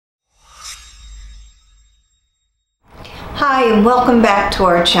Hi, and welcome back to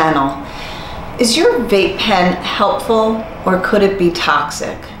our channel. Is your vape pen helpful or could it be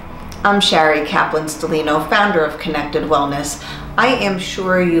toxic? I'm Shari Kaplan-Stelino, founder of Connected Wellness. I am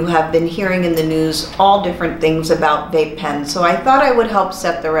sure you have been hearing in the news all different things about vape pens, so I thought I would help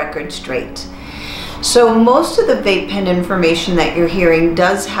set the record straight. So most of the vape pen information that you're hearing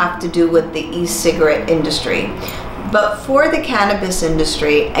does have to do with the e-cigarette industry. But for the cannabis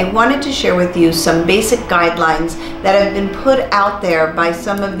industry, I wanted to share with you some basic guidelines that have been put out there by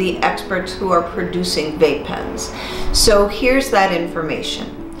some of the experts who are producing vape pens. So here's that information.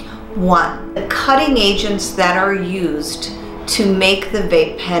 1. The cutting agents that are used to make the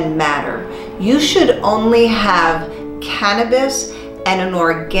vape pen matter. You should only have cannabis and an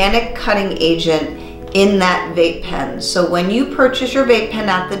organic cutting agent in that vape pen. So when you purchase your vape pen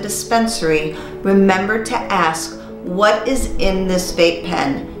at the dispensary, remember to ask, what is in this vape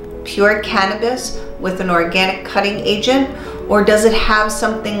pen? Pure cannabis with an organic cutting agent, or does it have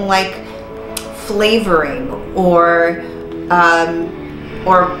something like flavoring or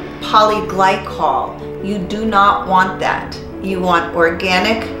polyglycol? You do not want that. You want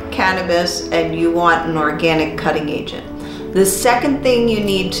organic cannabis and you want an organic cutting agent. The second thing you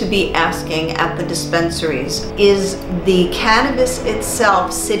need to be asking at the dispensaries is the cannabis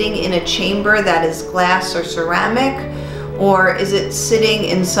itself sitting in a chamber that is glass or ceramic, or is it sitting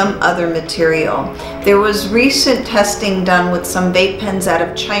in some other material? There was recent testing done with some vape pens out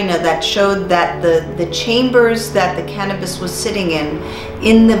of China that showed that the chambers that the cannabis was sitting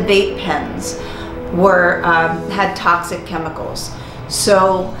in the vape pens had toxic chemicals.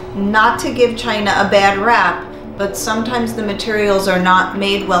 So not to give China a bad rap, but sometimes the materials are not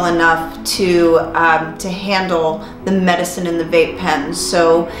made well enough to handle the medicine in the vape pens.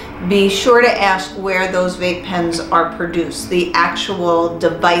 So be sure to ask where those vape pens are produced, the actual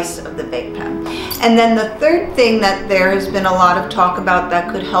device of the vape pen. And then the third thing that there has been a lot of talk about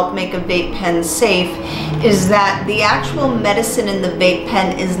that could help make a vape pen safe is that the actual medicine in the vape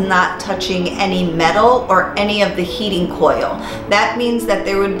pen is not touching any metal or any of the heating coil. That means that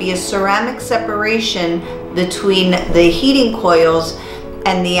there would be a ceramic separation between the heating coils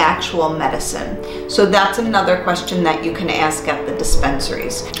and the actual medicine. So that's another question that you can ask at the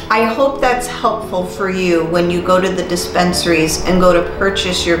dispensaries. I hope that's helpful for you when you go to the dispensaries and go to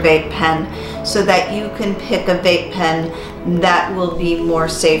purchase your vape pen, so that you can pick a vape pen that will be more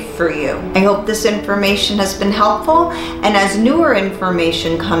safe for you. I hope this information has been helpful, and as newer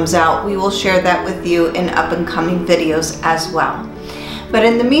information comes out, we will share that with you in up and coming videos as well. But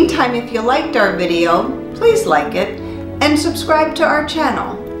in the meantime, if you liked our video, please like it and subscribe to our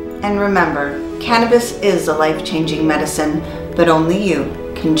channel. And remember, cannabis is a life-changing medicine, but only you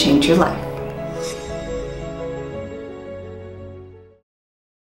can change your life.